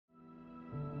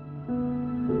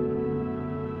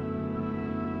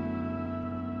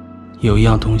有一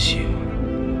样东西，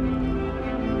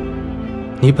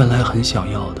你本来很想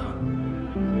要的，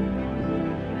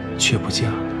却不见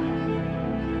了。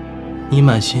你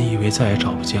满心以为再也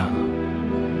找不见了，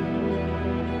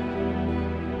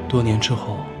多年之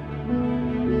后，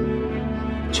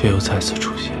却又再次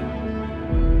出现。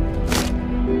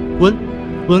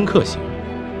温克型，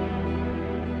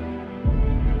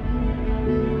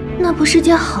那不是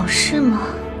件好事吗？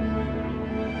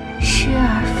失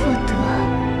而复得。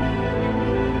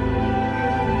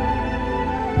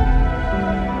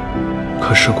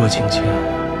可时过境迁，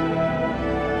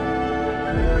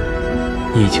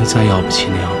你已经再要不起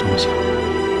那样东西了。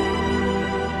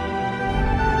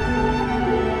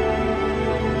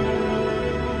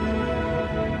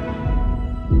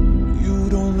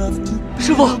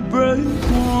师傅，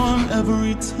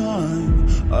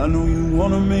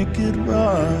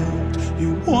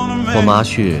我们阿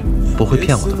旭不会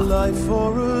骗我的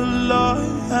吧？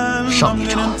上一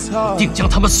场定将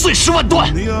他们碎尸万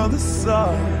段。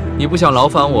你不想劳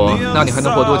烦我，那你还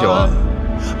能活多久啊？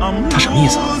他什么意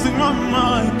思啊？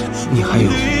你还有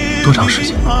多长时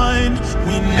间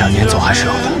？2年总还是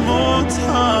有的。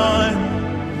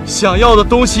想要的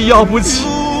东西要不起，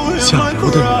想留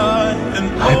的人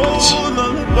来不及。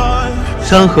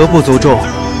山河不足重，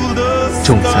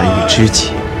重在一知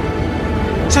己。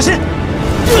小心！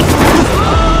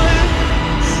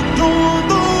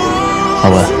阿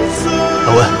文，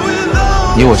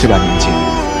你我这把年纪，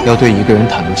要对一个人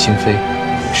袒露心扉，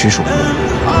实属不易。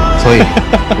所以，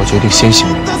我决定先行。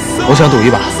我想赌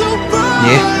一把，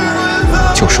你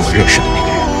就是我认识的那个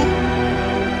人。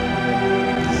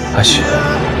阿雪，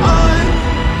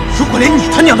如果连你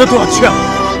他娘的都要劝我，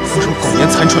不如苟延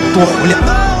残喘的多活2年，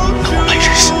那我来认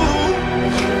识你。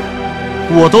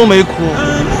我都没哭，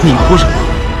你哭什么？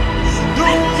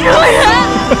丢人！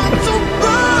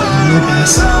你别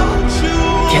死！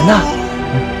田娜，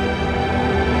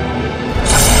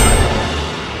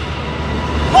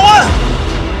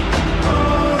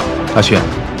阿雪，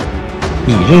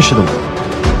你认识的我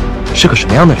是个什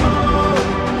么样的人？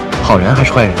好人还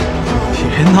是坏人？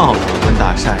别闹了，温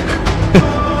大帅。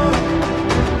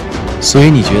所以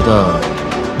你觉得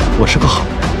我是个好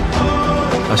人？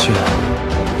阿雪，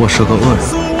我是个恶人。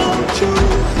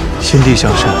心地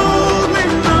向善，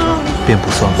便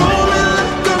不算恶人。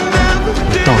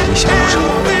你到底想要什么？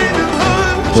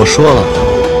我说了，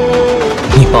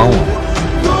你帮我。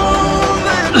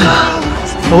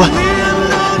老温，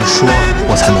你说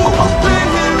我才能够帮你，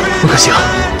不可行。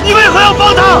你为何要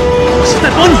帮他？我是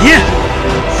在帮你。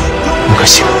不可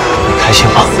行，你开心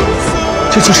吗？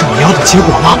这就是你要的结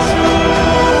果吗？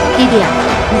弟弟，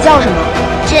你叫什么？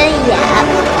睁眼。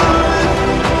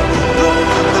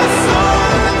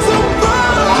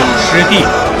师弟。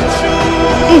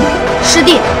师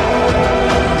弟。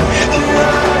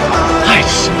太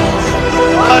师。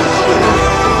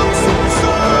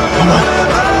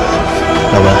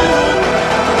老文，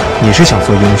你是想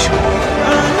做英雄，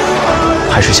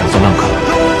还是想做浪客？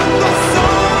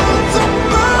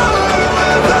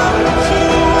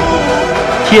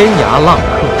天涯浪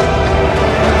客，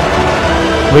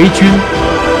为君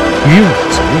与我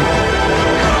足矣。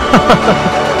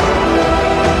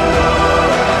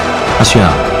阿旭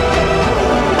啊，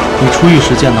你出狱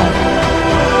时见到我，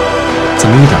怎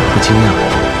么一点都不惊讶？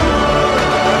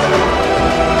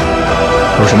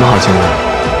有什么好惊讶的？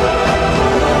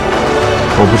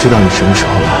我不知道你什么时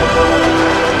候来，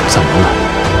怎么了，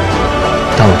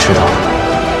但我知道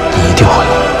你一定会来。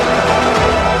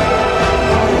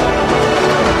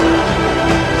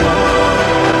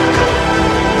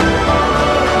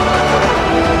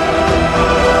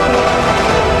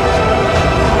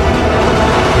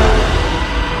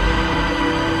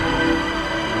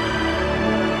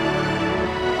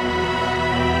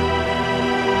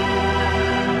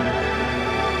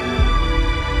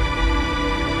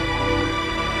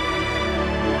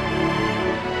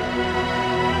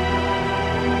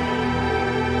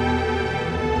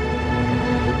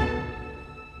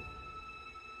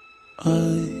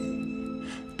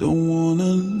Don't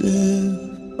wanna live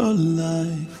a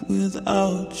life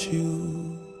without you.